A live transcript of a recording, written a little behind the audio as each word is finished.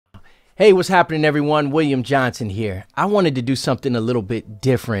Hey, what's happening, everyone? William Johnson here. I wanted to do something a little bit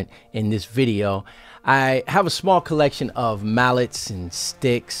different in this video. I have a small collection of mallets and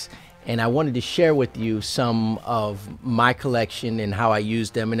sticks, and I wanted to share with you some of my collection and how I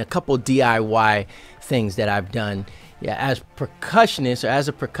use them, and a couple DIY things that I've done. Yeah, as a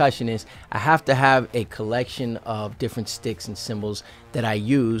percussionist, I have to have a collection of different sticks and cymbals that I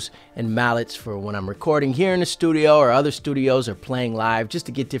use, and mallets for when I'm recording here in the studio or other studios or playing live, just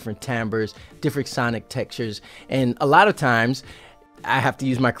to get different timbres, different sonic textures. And a lot of times I have to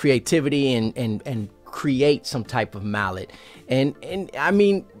use my creativity and create some type of mallet. And I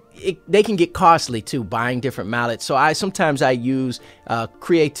mean, they can get costly too, buying different mallets. So sometimes I use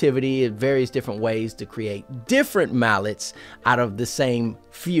creativity in various different ways to create different mallets out of the same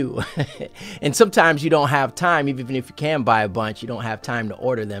few. And sometimes you don't have time, even if you can buy a bunch, you don't have time to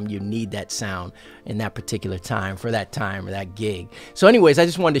order them. You need that sound in that particular time for that time or that gig. So anyways, I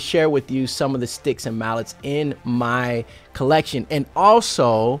just wanted to share with you some of the sticks and mallets in my collection. And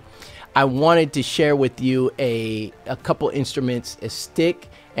also I wanted to share with you a couple instruments, a stick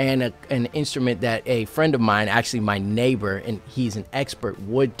and an instrument that a friend of mine, actually my neighbor, and he's an expert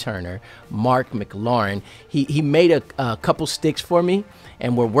wood turner, Mark McLaren, he made a couple sticks for me,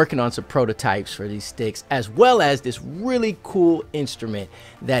 and we're working on some prototypes for these sticks, as well as this really cool instrument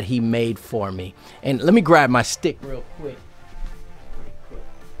that he made for me. And let me grab my stick real quick.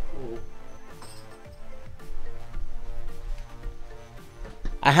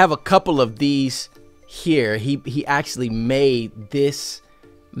 I have a couple of these here. He actually made this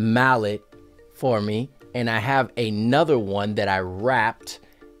mallet for me, and I have another one that I wrapped.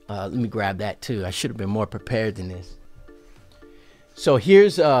 Let me grab that too. I should have been more prepared than this. So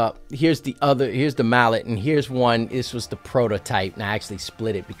here's the mallet, and here's one. This was the prototype, and I actually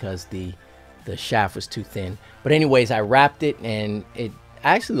split it because the shaft was too thin. But anyways, I wrapped it, and I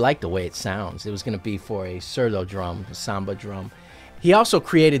actually like the way it sounds. It was going to be for a surdo drum, a samba drum. He also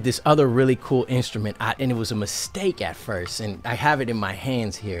created this other really cool instrument, and it was a mistake at first, and I have it in my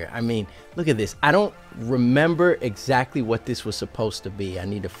hands here. I mean, look at this. I don't remember exactly what this was supposed to be. I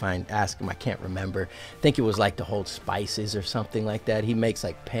need to ask him. I can't remember. I think it was like to hold spices or something like that. He makes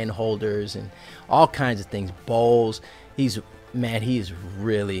like pen holders and all kinds of things, bowls. Man, he is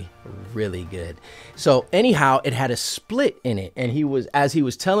really, really good. So anyhow, it had a split in it, and as he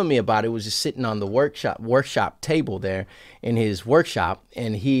was telling me about it, was just sitting on the workshop table there in his workshop,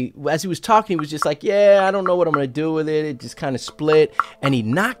 and as he was talking, he was just like, yeah, I don't know what I'm gonna do with it. It just kind of split, and he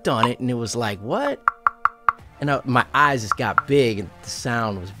knocked on it, and it was like, what? And my eyes just got big, and the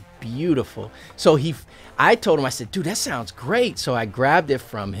sound was beautiful. So I told him, I said, dude, that sounds great. So I grabbed it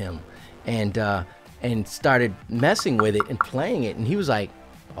from him, and started messing with it and playing it. And he was like,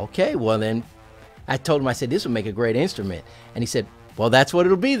 okay, well then, I told him, I said, this would make a great instrument. And he said, well, that's what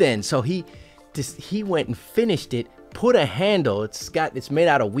it'll be then. So he went and finished it, put a handle. It's made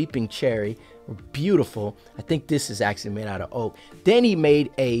out of weeping cherry, beautiful. I think this is actually made out of oak. Then he made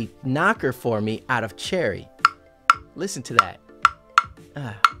a knocker for me out of cherry. Listen to that.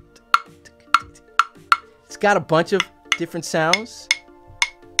 It's got a bunch of different sounds,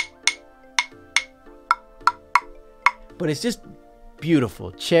 but it's just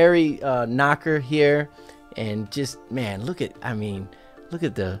beautiful. Cherry knocker here, and just, man, look at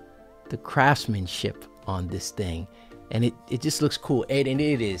the craftsmanship on this thing, and it just looks cool, and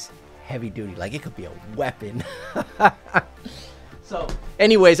it is heavy duty, like it could be a weapon. So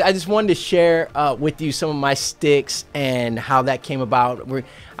anyways, I just wanted to share with you some of my sticks and how that came about.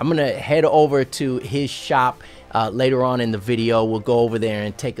 I'm gonna head over to his shop later on in the video. We'll go over there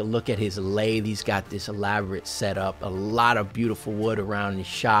and take a look at his lathe. He's got this elaborate setup, a lot of beautiful wood around his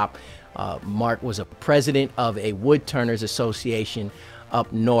shop. Mark was a president of a woodturners association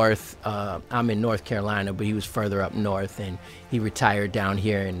up north. I'm in North Carolina, but he was further up north, and he retired down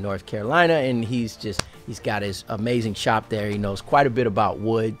here in North Carolina, and he's got his amazing shop there. He knows quite a bit about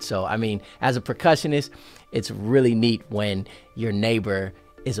wood. So I mean, as a percussionist, it's really neat when your neighbor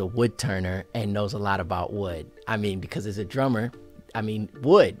is a wood turner and knows a lot about wood. I mean, because as a drummer, I mean,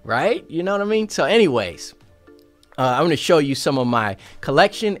 wood, right? You know what I mean? So anyways, I'm going to show you some of my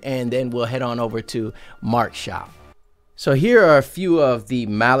collection, and then we'll head on over to Mark's shop. So here are a few of the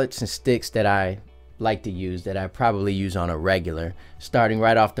mallets and sticks that I like to use, that I probably use on a regular, starting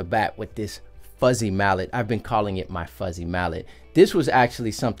right off the bat with this fuzzy mallet. I've been calling it my fuzzy mallet. This was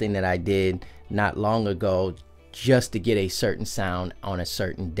actually something that I did not long ago, just to get a certain sound on a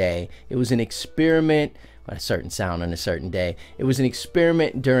certain day. It was an experiment, a certain sound on a certain day. It was an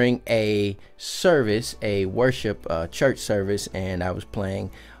experiment during a service, a worship church service, and I was playing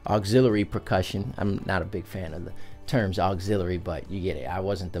auxiliary percussion. I'm not a big fan of the term's auxiliary, but you get it. I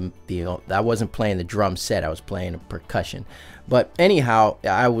wasn't I wasn't playing the drum set. I was playing a percussion. But anyhow,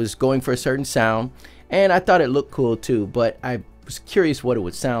 I was going for a certain sound, and I thought it looked cool too, but I was curious what it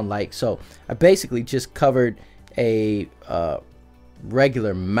would sound like. So I basically just covered a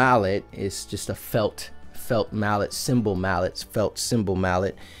regular mallet. It's just a felt mallet, felt cymbal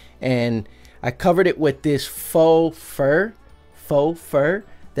mallet, and I covered it with this faux fur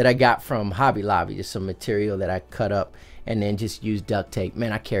that I got from Hobby Lobby. Just some material that I cut up and then just used duct tape.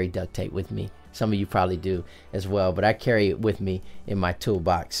 Man, I carry duct tape with me. Some of you probably do as well, but I carry it with me in my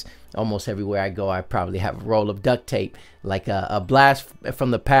toolbox. Almost everywhere I go, I probably have a roll of duct tape, like a blast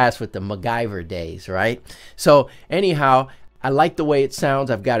from the past with the MacGyver days, right? So anyhow, I like the way it sounds.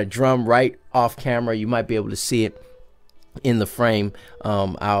 I've got a drum right off camera. You might be able to see it in the frame.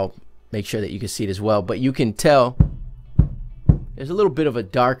 I'll make sure that you can see it as well, but you can tell there's a little bit of a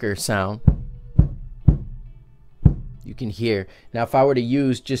darker sound you can hear. Now, if I were to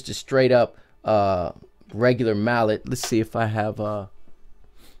use just a straight up regular mallet, let's see if I have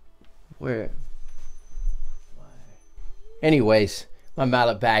anyways, my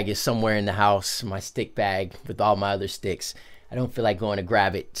mallet bag is somewhere in the house, my stick bag with all my other sticks. I don't feel like going to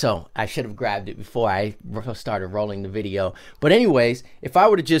grab it, so I should have grabbed it before I started rolling the video. But anyways, if I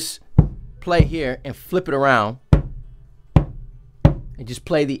were to just play here and flip it around and just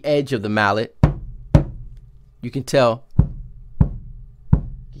play the edge of the mallet, you can tell,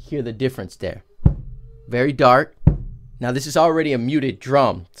 you hear the difference there. Very dark. Now this is already a muted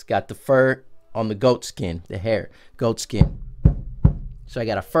drum. It's got the fur on the goat skin, the hair, goat skin. So I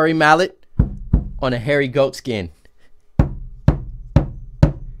got a furry mallet on a hairy goat skin.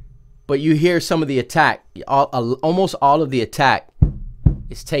 But you hear some of the attack, almost all of the attack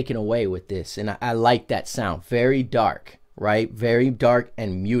is taken away with this. And I like that sound. Very dark, right? Very dark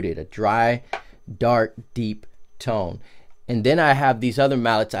and muted, a dry, dark, deep tone. And then I have these other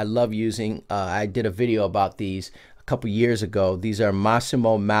mallets I love using. I did a video about these a couple years ago. These are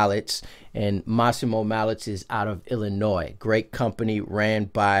Massimo mallets, and Massimo Mallets is out of Illinois. Great company, ran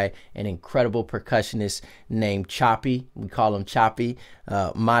by an incredible percussionist named Choppy. We call him Choppy,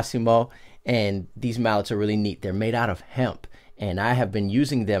 Massimo. And these mallets are really neat. They're made out of hemp, and I have been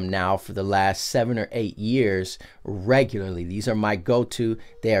using them now for the last 7 or 8 years regularly. These are my go-to.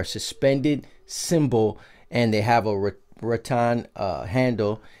 They are suspended cymbal, and they have a rattan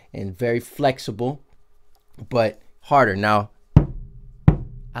handle, and very flexible but harder. Now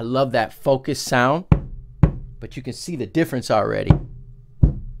I love that focus sound, but you can see the difference already.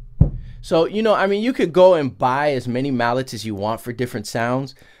 So, you know, I mean, you could go and buy as many mallets as you want for different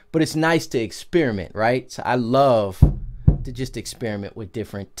sounds, but it's nice to experiment, right? So I love to just experiment with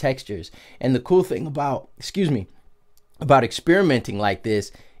different textures. And the cool thing about, about experimenting like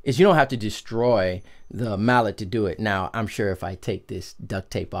this is you don't have to destroy the mallet to do it. Now, I'm sure if I take this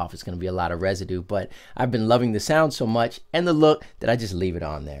duct tape off, it's going to be a lot of residue, but I've been loving the sound so much and the look that I just leave it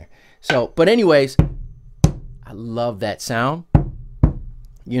on there. So, but anyways, I love that sound,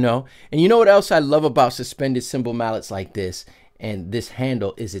 you know. And you know what else I love about suspended cymbal mallets like this and this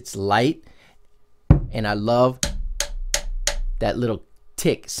handle is it's light, and I love that little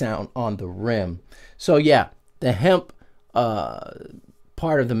tick sound on the rim. So yeah, the hemp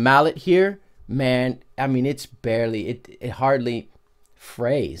part of the mallet here, man, I mean, it's barely, it hardly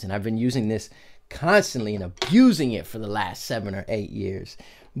frays, and I've been using this constantly and abusing it for the last 7 or 8 years.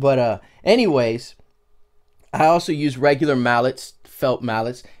 But anyways, I also use regular mallets, felt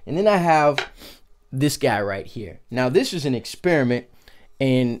mallets, and then I have this guy right here. Now this is an experiment,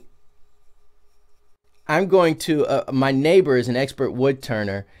 and I'm going to my neighbor is an expert wood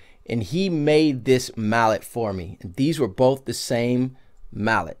turner, and he made this mallet for me, and these were both the same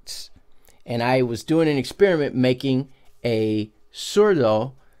mallets. And I was doing an experiment making a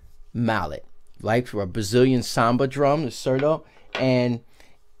surdo mallet, like for a Brazilian samba drum, the surdo, and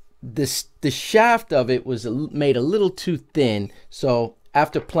the shaft of it was made a little too thin, so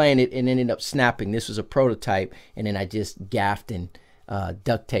after playing it, it ended up snapping. This was a prototype, and then I just gaffed and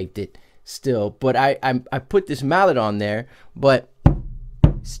duct taped it still. But I put this mallet on there, but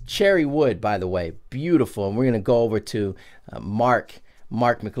it's cherry wood, by the way, beautiful. And we're gonna go over to Mark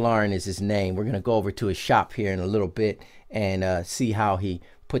McLaren is his name. We're gonna go over to his shop here in a little bit and see how he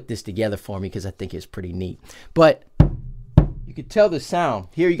put this together for me, because I think it's pretty neat. But you can tell the sound.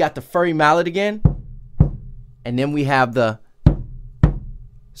 Here you got the furry mallet again, and then we have the,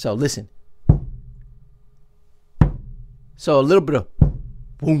 so listen. So a little bit of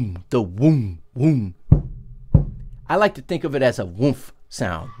boom, the woom, woom. I like to think of it as a woomph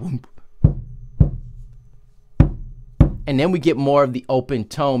sound. Whoomp. And then we get more of the open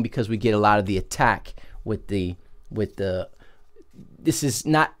tone because we get a lot of the attack with the with the, this is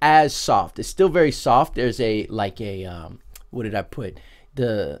not as soft. It's still very soft. There's a, like a, what did I put?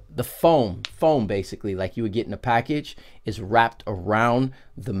 The foam basically, like you would get in a package, is wrapped around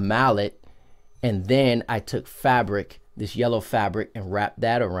the mallet. And then I took fabric, this yellow fabric, and wrapped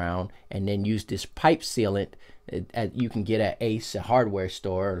that around, and then used this pipe sealant you can get at Ace, a hardware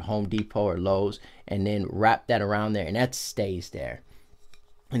store, or Home Depot or Lowe's, and then wrap that around there, and that stays there.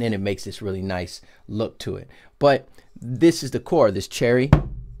 And then it makes this really nice look to it. But this is the core, this cherry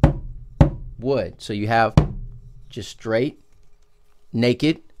wood. So you have just straight,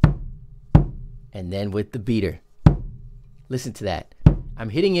 naked, and then with the beater. Listen to that. I'm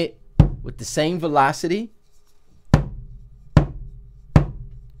hitting it with the same velocity.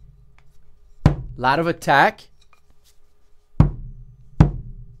 A lot of attack.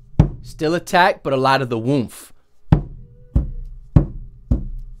 Still attack, but a lot of the woomph.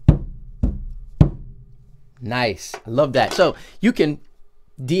 Nice. I love that. So you can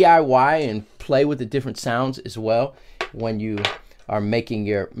DIY and play with the different sounds as well when you are making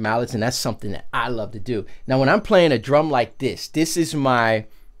your mallets, and that's something that I love to do. Now, when I'm playing a drum like this is my,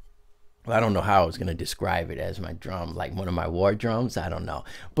 well, I don't know how I was going to describe it as my drum, like one of my war drums. I don't know.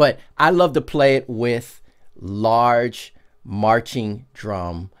 But I love to play it with large marching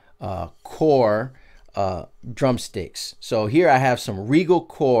drum core drumsticks. So here I have some Regal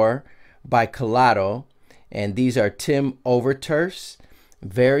Core by Collado, and these are Tim Overturf's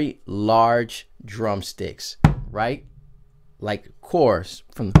very large drumsticks, right? Like cores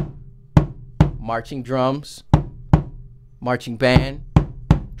from marching drums, marching band,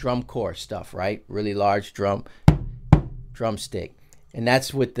 drum corps stuff, right? Really large drumstick. And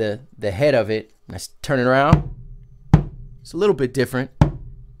that's with the head of it. Let's turn it around. It's a little bit different.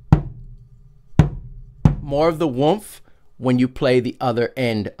 More of the woomph when you play the other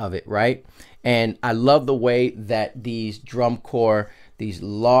end of it, right? And I love the way that these drum corps, these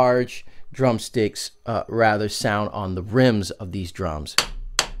large drumsticks rather sound on the rims of these drums.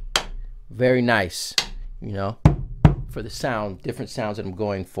 Very nice, you know, for the sound, different sounds that I'm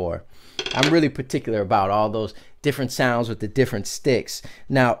going for. I'm really particular about all those different sounds with the different sticks.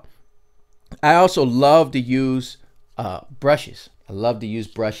 Now, I also love to use brushes. I love to use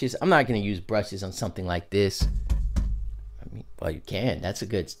brushes. I'm not going to use brushes on something like this. I mean, well, you can. That's a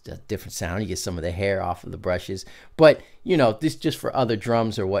good, different sound. You get some of the hair off of the brushes. But, you know, this just for other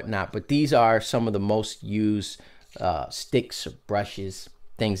drums or whatnot. But these are some of the most used sticks or brushes,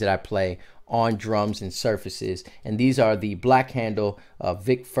 things that I play on drums and surfaces. And these are the Black Handle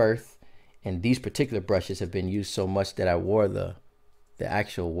Vic Firth. And these particular brushes have been used so much that I wore the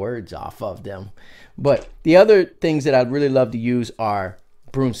actual words off of them. But the other things that I'd really love to use are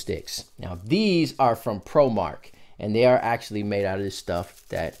broomsticks. Now, these are from ProMark, and they are actually made out of this stuff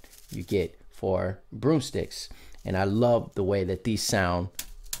that you get for broomsticks. And I love the way that these sound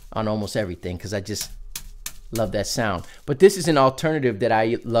on almost everything, because I just love that sound. But this is an alternative that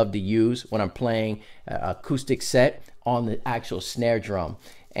I love to use when I'm playing an acoustic set on the actual snare drum.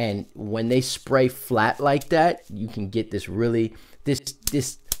 And when they spray flat like that, you can get this really,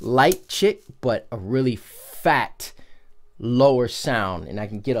 this light chick, but a really fat, lower sound. And I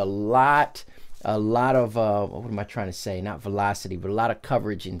can get a lot of, what am I trying to say? Not velocity, but a lot of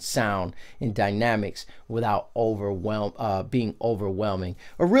coverage in sound and dynamics without being overwhelming.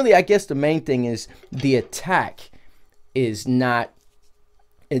 Or really, I guess the main thing is the attack is not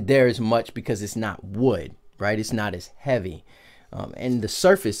there as much because it's not wood, right? It's not as heavy. And the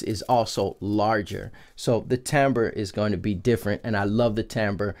surface is also larger. So the timbre is going to be different. And I love the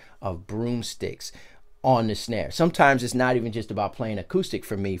timbre of broomsticks on the snare. Sometimes it's not even just about playing acoustic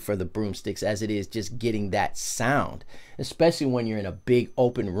for me for the broomsticks, as it is just getting that sound, especially when you're in a big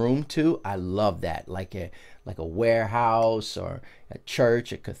open room too. I love that, like a warehouse or a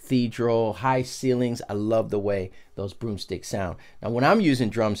church, a cathedral, high ceilings. I love the way those broomsticks sound. Now, when I'm using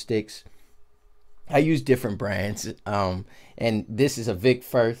drumsticks, I use different brands, and this is a Vic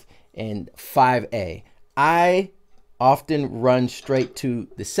Firth and 5A. I often run straight to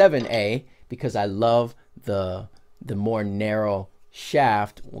the 7A because I love the more narrow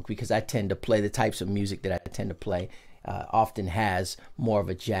shaft, because I tend to play the types of music that I tend to play often has more of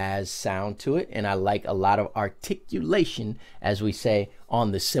a jazz sound to it, and I like a lot of articulation, as we say,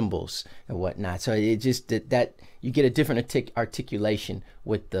 on the cymbals and whatnot. So it just that you get a different articulation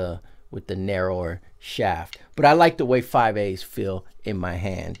with the narrower shaft. But I like the way 5As feel in my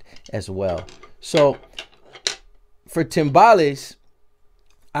hand as well. So for timbales,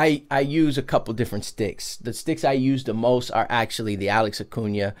 I use a couple different sticks. The sticks I use the most are actually the Alex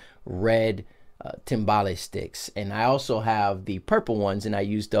Acuna red timbale sticks. And I also have the purple ones, and I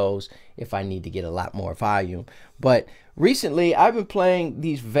use those if I need to get a lot more volume. But recently I've been playing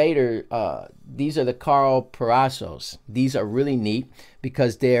these Vader, these are the Carl Perazos. These are really neat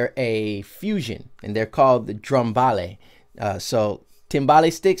because they're a fusion, and they're called the drumbale. So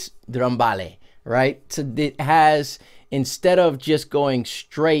timbale sticks, drumbale, right? So it has, instead of just going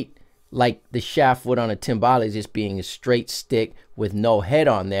straight like the shaft would on a timbale, just being a straight stick with no head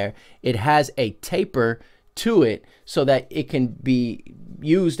on there, it has a taper to it so that it can be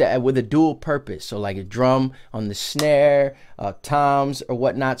used with a dual purpose. So like a drum on the snare, toms or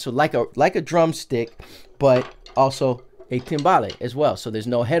whatnot. So like a drumstick, but also a timbale as well. So there's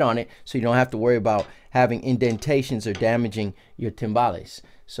no head on it, so you don't have to worry about having indentations or damaging your timbales.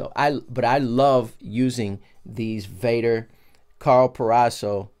 So I love using these Vader Carl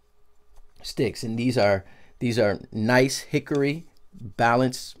Perazzo sticks, and these are nice hickory,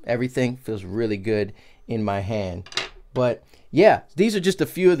 balance, everything feels really good in my hand. But yeah, these are just a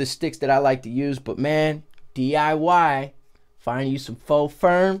few of the sticks that I like to use. But man, DIY, find you some faux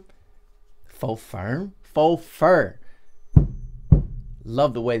fur.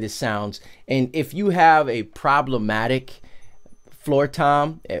 Love the way this sounds. And if you have a problematic floor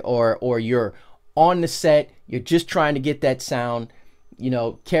tom, or you're on the set, you're just trying to get that sound, you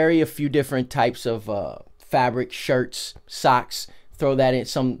know, carry a few different types of fabric, shirts, socks, throw that in,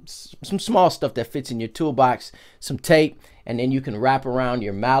 some small stuff that fits in your toolbox, some tape, and then you can wrap around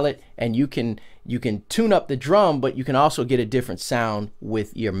your mallet, and you can tune up the drum, but you can also get a different sound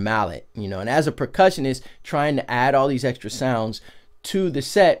with your mallet, you know. And as a percussionist trying to add all these extra sounds to the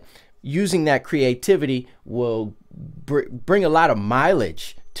set, using that creativity will bring a lot of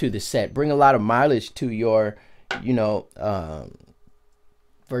mileage to the set, bring a lot of mileage to your, you know,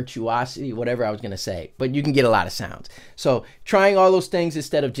 virtuosity, whatever I was going to say, but you can get a lot of sounds. So trying all those things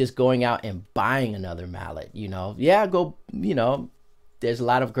instead of just going out and buying another mallet, you know, yeah, go, you know, there's a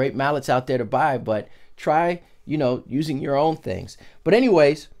lot of great mallets out there to buy, but try, you know, using your own things. But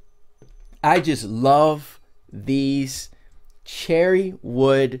anyways, I just love these cherry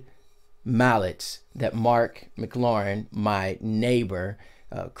wood mallets that Mark McLaren, my neighbor,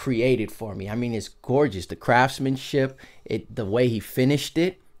 created for me. I mean, it's gorgeous. The craftsmanship, the way he finished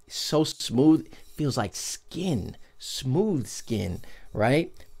it, is so smooth. It feels like skin, smooth skin,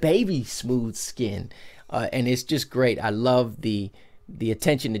 right? Baby smooth skin. And it's just great. I love the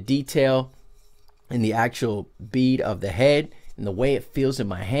attention to detail and the actual bead of the head and the way it feels in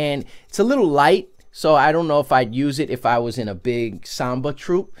my hand. It's a little light, so I don't know if I'd use it if I was in a big samba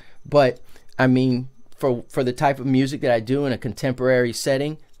troupe, but I mean, for the type of music that I do in a contemporary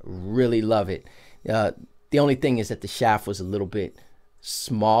setting, really love it. The only thing is that the shaft was a little bit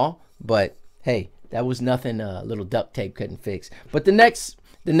small, but hey, that was nothing a little duct tape couldn't fix. But the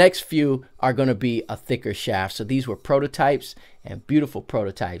next few are going to be a thicker shaft. So these were prototypes, and beautiful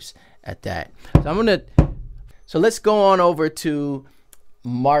prototypes at that. So let's go on over to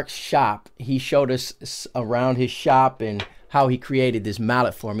Mark's shop. He showed us around his shop and how he created this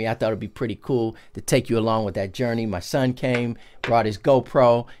mallet for me. I thought it'd be pretty cool to take you along with that journey. My son came, brought his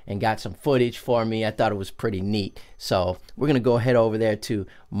GoPro, and got some footage for me. I thought it was pretty neat. So we're gonna go head over there to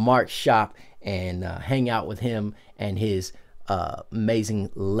Mark's shop and hang out with him and his amazing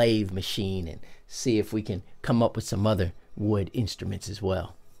lathe machine, and see if we can come up with some other wood instruments as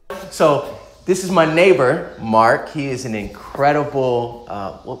well. So this is my neighbor, Mark. He is an incredible,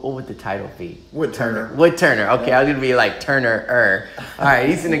 what would the title be? Woodturner. Woodturner. Okay, yeah. I was gonna be like Turner-er. All right,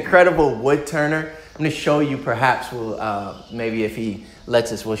 he's an incredible woodturner. I'm gonna show you, perhaps we'll, maybe if he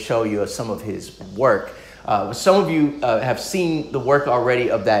lets us, we'll show you some of his work. Some of you have seen the work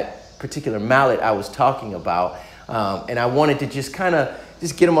already of that particular mallet I was talking about. And I wanted to just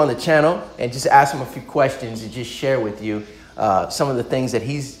get him on the channel and just ask him a few questions and just share with you some of the things that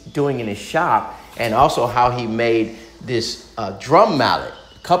he's doing in his shop, and also how he made this drum mallet,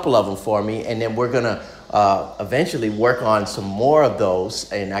 a couple of them for me, and then we're gonna eventually work on some more of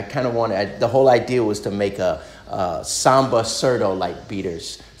those. And I kind of the whole idea was to make a samba surdo like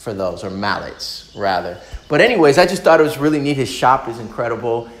beaters for those, or mallets rather. But anyways, I just thought it was really neat. His shop is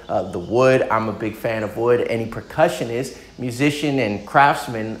incredible. The wood, I'm a big fan of wood. Any percussionist, musician, and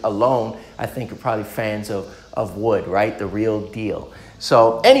craftsman alone, I think, are probably fans of wood, right? The real deal.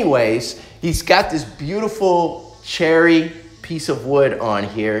 So anyways, he's got this beautiful cherry piece of wood on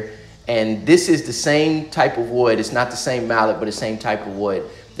here, and this is the same type of wood. It's not the same mallet, but the same type of wood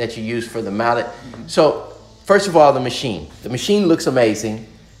that you use for the mallet. So first of all, the machine. The machine looks amazing.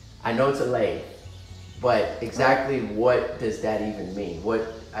 I know it's a lathe, but exactly what does that even mean?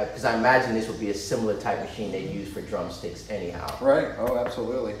 because I imagine this would be a similar type machine they use for drumsticks anyhow. Right, oh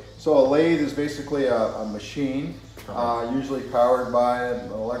absolutely. So a lathe is basically a machine, usually powered by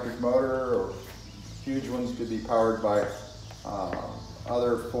an electric motor, or huge ones could be powered by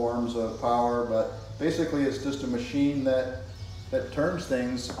other forms of power, but basically it's just a machine that turns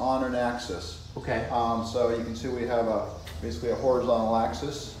things on an axis. Okay. So you can see we have basically a horizontal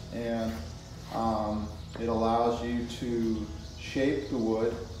axis, and it allows you to shape the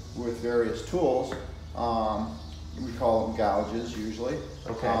wood with various tools. We call them gouges usually.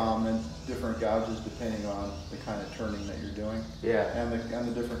 Okay. And different gouges depending on the kind of turning that you're doing. Yeah. And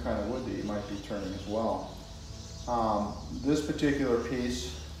the different kind of wood that you might be turning as well. This particular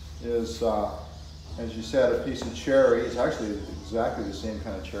piece is, as you said, a piece of cherry. It's actually exactly the same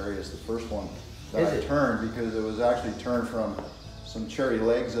kind of cherry as the first one that I turned, because it was actually turned from some cherry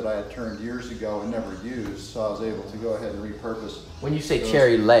legs that I had turned years ago and never used, so I was able to go ahead and repurpose. When you say those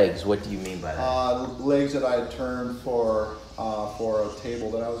cherry legs, what do you mean by that? Legs that I had turned for a table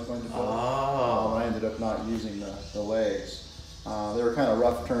that I was going to build. Oh. I ended up not using the legs. They were kind of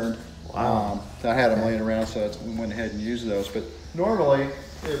rough turned. Wow. I had them laying around, so I went ahead and used those. But normally,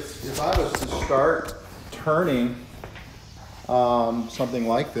 if I was to start turning something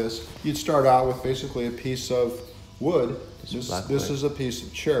like this, you'd start out with basically a piece of wood. This is a piece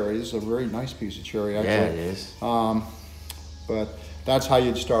of cherry. This is a very nice piece of cherry, actually. Yeah, it is. But that's how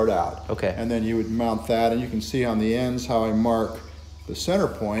you'd start out. Okay. And then you would mount that, and you can see on the ends how I mark the center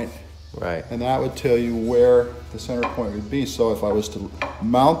point. Right. And that would tell you where the center point would be. So if I was to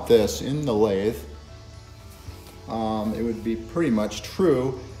mount this in the lathe, it would be pretty much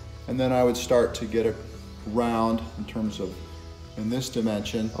true. And then I would start to get it round in terms of in this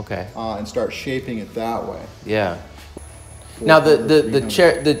dimension. Okay. And start shaping it that way. Yeah. Now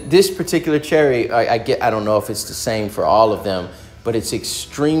this particular cherry, I don't know if it's the same for all of them, but it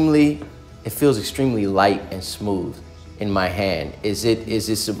feels extremely light and smooth in my hand. Is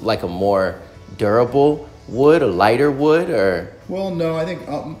this like a more durable wood, a lighter wood, or? Well, no, I think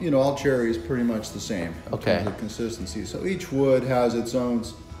all cherry is pretty much the same in terms of consistency. So each wood has its own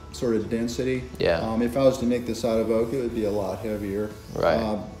sort of density. Yeah. If I was to make this out of oak, it would be a lot heavier.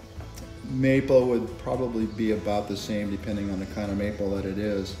 Right. Maple would probably be about the same depending on the kind of maple that it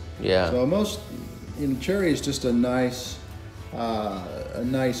is. Yeah. So cherry is just a nice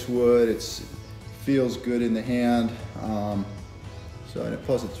wood. It feels good in the hand. And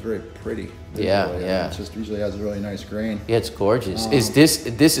plus it's very pretty. Yeah, yeah. It just usually has a really nice grain. Yeah, it's gorgeous. Is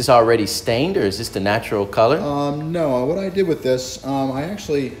this is already stained, or is this the natural color? No. What I did with this, I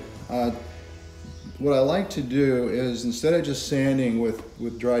actually. What I like to do is, instead of just sanding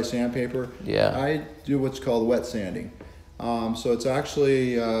with dry sandpaper, I do what's called wet sanding. So it's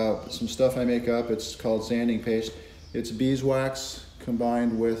actually some stuff I make up. It's called sanding paste. It's beeswax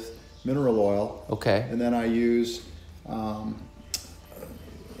combined with mineral oil. Okay. And then I use a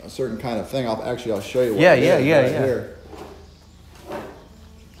certain kind of thing. I'll show you what here.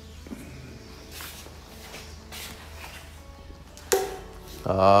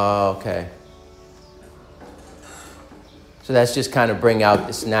 Oh, okay. So that's just kind of bring out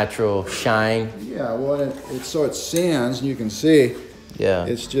this natural shine. Yeah, well, it sands, and you can see. Yeah.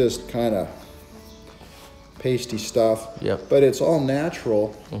 It's just kind of pasty stuff. Yep. But it's all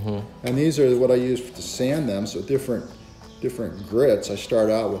natural. Mm-hmm. And these are what I use to sand them. So different grits. I start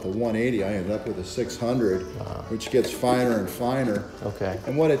out with a 180. I ended up with a 600, which gets finer and finer. Okay.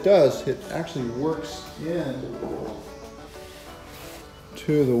 And what it does, it actually works in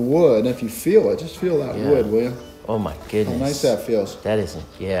to the wood. And if you feel it, just feel that wood, will you? Oh my goodness. How nice that feels. That isn't,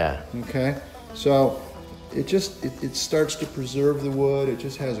 yeah. Okay, so it starts to preserve the wood. It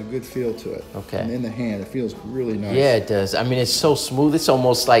just has a good feel to it. Okay. And in the hand, it feels really nice. Yeah, it does. I mean, it's so smooth. It's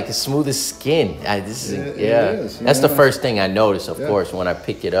almost like as smooth as skin. It is. That's the first thing I noticed, of course, when I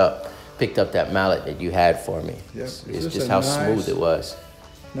picked up that mallet that you had for me. Yeah, it's just how smooth it was.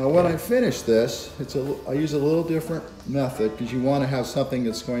 Now, when I finish this, I use a little different method, because you want to have something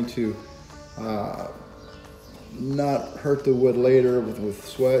that's going to not hurt the wood later with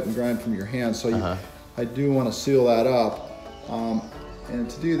sweat and grime from your hands. So I do want to seal that up, and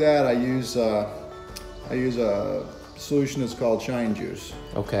to do that I use a solution that's called shine juice.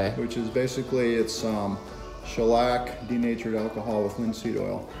 Okay. Which is basically shellac denatured alcohol with linseed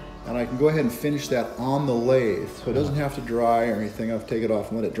oil, and I can go ahead and finish that on the lathe, so it doesn't have to dry or anything. I have to take it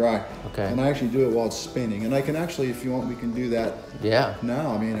off and let it dry. Okay. And I actually do it while it's spinning, and I can actually, if you want, we can do that. Yeah.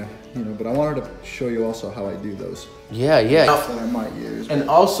 Now, I mean. But I wanted to show you also how I do those. Yeah. That I might use. And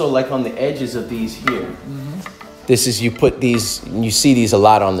also, like on the edges of these here, this is, you put these, you see these a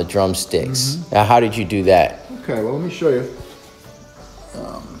lot on the drumsticks. How did you do that? Okay, well, let me show you.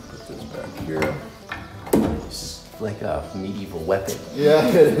 Put this back here. This is like a medieval weapon. Yeah,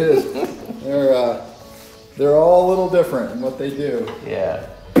 it is. They're all a little different in what they do. Yeah.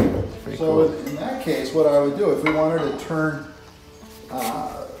 Pretty So cool. in that case, what I would do, if we wanted to turn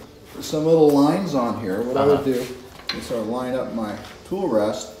some little lines on here, what I would do is sort of line up my tool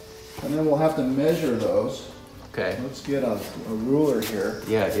rest, and then we'll have to measure those. Okay. Let's get a ruler here.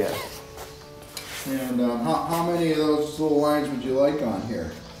 Yeah, yeah. And how many of those little lines would you like on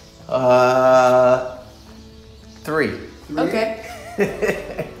here? 3. 3? Okay.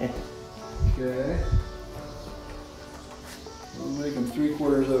 Okay. We'll make them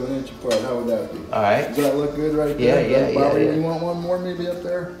 3/4 of an inch apart. How would that be? All right. Does that look good right Yeah, there? yeah, Bobby, yeah. you want one more maybe up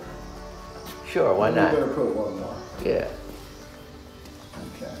there? Sure, why not? We better put one more. Yeah.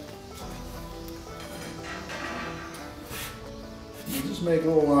 Okay. We'll just make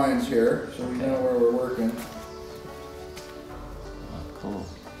little lines here so we know where we're working. Oh, cool.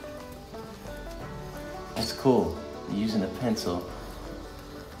 That's cool. You're using a pencil.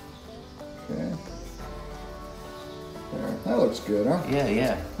 Okay. There. That looks good, huh? Yeah,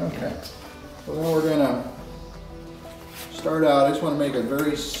 yeah. Okay. Yeah. Well, then we're gonna start out. I just want to make a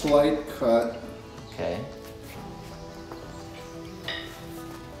very slight cut. Okay.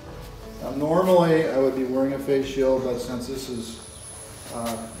 Now, normally I would be wearing a face shield, but since this is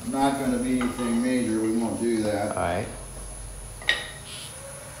not going to be anything major, we won't do that. All right.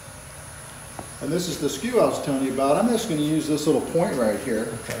 And this is the skew I was telling you about. I'm just going to use this little point right here.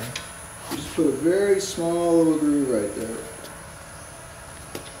 Okay. Just put a very small little groove right there.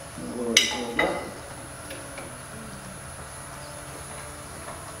 And lower it a little bit.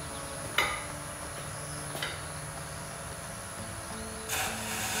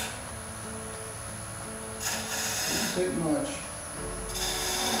 Doesn't take much.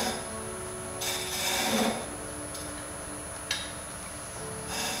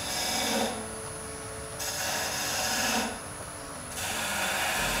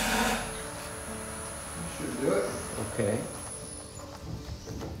 Should do it. Okay.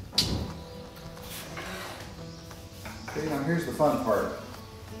 Okay, now here's the fun part.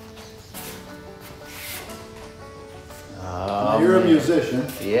 Now, you're a musician.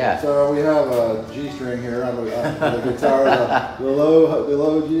 Yeah. So we have a G string here on the guitar, the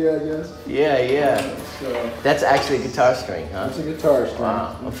low G, I guess. Yeah, yeah. So That's actually a guitar string, huh? it's a guitar string.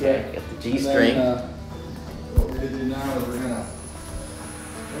 Wow, okay. Got the G And then, string. what we're gonna do now is we're gonna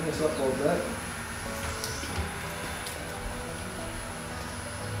bring this up a little bit.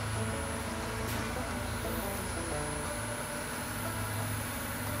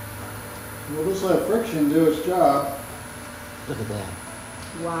 We'll just let friction do its job. Look at that.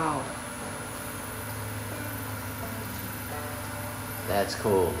 Wow. That's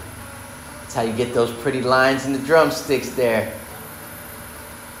cool. That's how you get those pretty lines in the drumsticks there.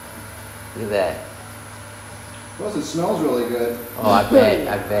 Look at that. Plus it smells really good. Oh, I bet,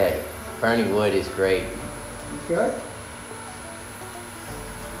 I bet. Burning wood is great. Okay.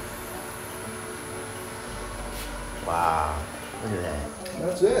 Wow. Look at that.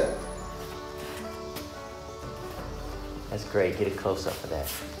 That's it. That's great. Get a close up of that.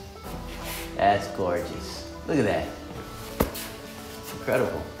 That's gorgeous. Look at that.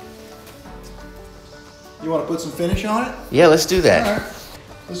 Incredible. You want to put some finish on it? Yeah, let's do that. All right.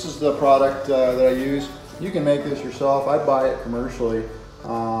 This is the product that I use. You can make this yourself. I buy it commercially,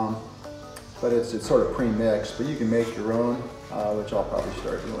 but it's sort of pre-mixed. But you can make your own, which I'll probably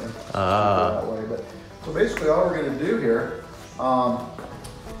start doing that way. But so basically, all we're going to do here,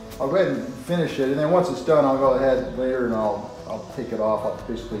 I'll go ahead and finish it, and then once it's done, I'll go ahead later and I'll take it off. I'll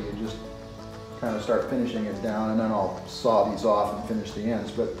basically just kind of start finishing it down, and then I'll saw these off and finish the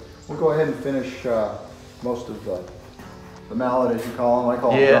ends. But we'll go ahead and finish most of the mallet, as you call them. I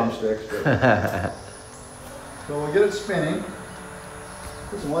call them drumsticks. But so we'll get it spinning.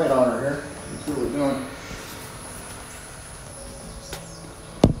 Put some light on her here. Let's see what we're doing.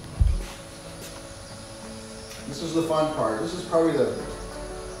 This is the fun part. This is probably the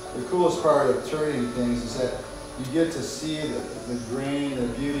coolest part of turning things, is that you get to see the grain, the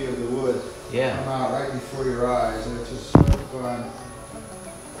beauty of the wood come out right before your eyes, and it's just so fun.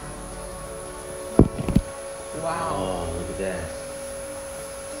 Wow. Oh, look at that.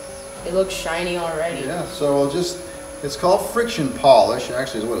 It looks shiny already. Yeah, so we'll just, it's called friction polish,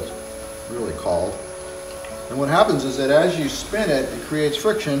 actually is what it's really called. And what happens is that as you spin it, it creates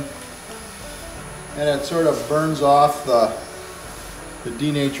friction, and it sort of burns off the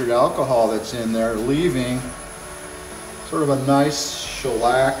denatured alcohol that's in there, leaving sort of a nice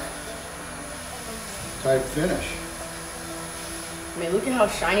shellac type finish. I mean, look at how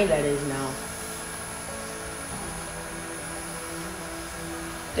shiny that is now.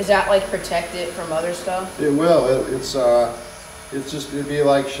 Does that like protect it from other stuff? It will. It'd be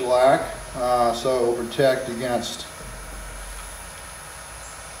like shellac, so it will protect against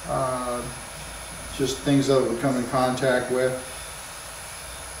just things that it would come in contact with.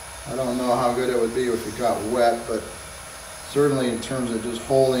 I don't know how good it would be if it got wet, but certainly in terms of just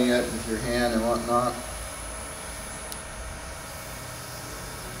holding it with your hand and whatnot.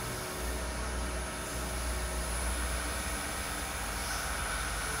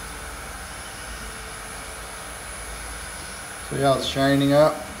 See how it's shining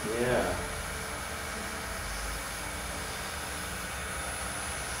up? Yeah.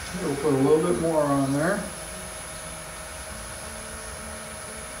 We'll put a little bit more on there.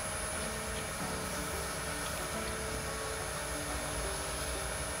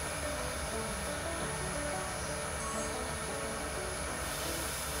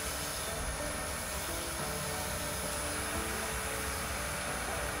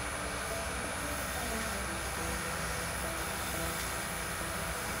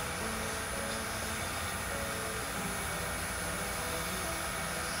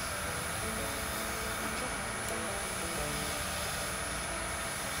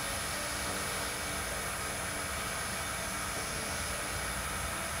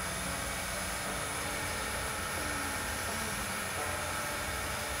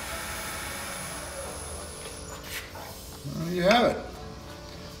 There you have it.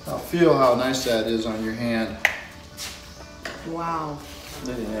 Now feel how nice that is on your hand. Wow.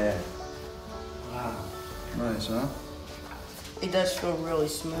 Look at that. Wow. Nice, huh? It does feel really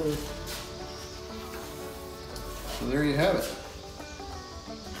smooth. So there you have it.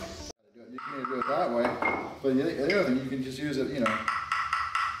 You can do it that way, but the other thing, you can just use it, you know.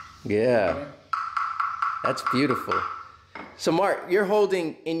 Yeah. That's beautiful. So Mark, you're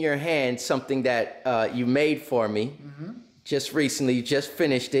holding in your hand something that you made for me just recently. You just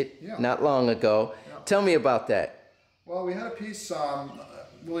finished it not long ago. Yeah. Tell me about that. Well, we had a piece,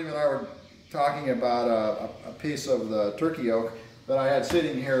 William and I were talking about a piece of the turkey oak that I had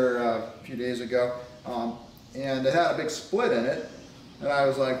sitting here a few days ago, and it had a big split in it, and I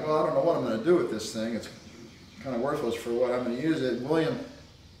was like, well, I don't know what I'm going to do with this thing. It's kind of worthless for what I'm going to use it. And William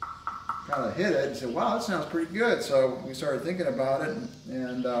kind of hit it and said, wow, that sounds pretty good. So we started thinking about it,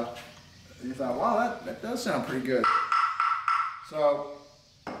 and we thought, wow, that does sound pretty good. So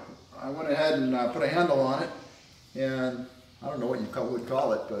I went ahead and put a handle on it, and I don't know what you would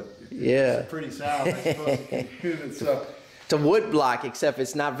call it, but it's a pretty sound, I suppose you can use it. So it's a wood block, except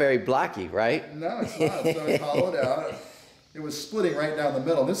it's not very blocky, right? no, it's not. So it's hollowed out. It was splitting right down the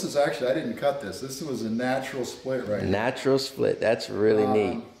middle. This is actually, I didn't cut this. This was a natural split right here. Natural split. That's really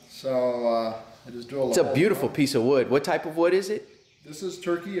neat. So I just drill a It's a beautiful piece of wood. What type of wood is it? This is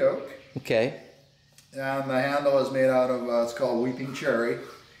turkey oak. Okay. And the handle is made out of, it's called weeping cherry,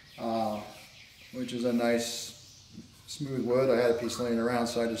 which is a nice smooth wood. I had a piece laying around,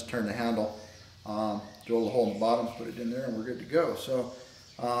 so I just turned the handle, drilled a hole in the bottom, put it in there, and we're good to go. So,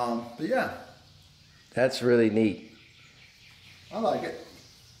 but yeah. That's really neat. I like it.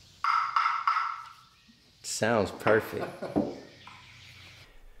 Sounds perfect.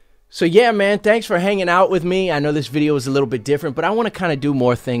 So yeah, man, thanks for hanging out with me. I know this video is a little bit different, but I want to kind of do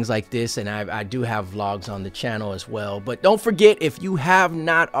more things like this, and I do have vlogs on the channel as well. But don't forget, if you have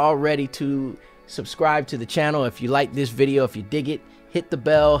not already, to subscribe to the channel. If you like this video, if you dig it, hit the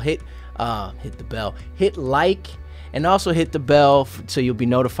bell, hit like, and also hit the bell so you'll be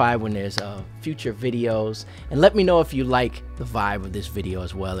notified when there's future videos. And let me know if you like the vibe of this video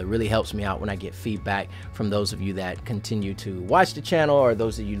as well. It really helps me out when I get feedback from those of you that continue to watch the channel, or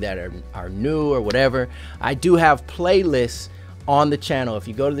those of you that are new or whatever. I do have playlists on the channel. If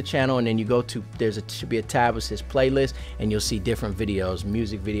you go to the channel and then you go to, should be a tab that says playlist, and you'll see different videos,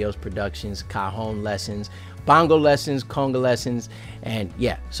 music videos, productions, cajon lessons, bongo lessons, conga lessons, and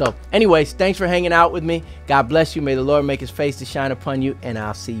yeah. So anyways, thanks for hanging out with me. God bless you. May the Lord make his face to shine upon you, and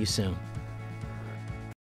I'll see you soon.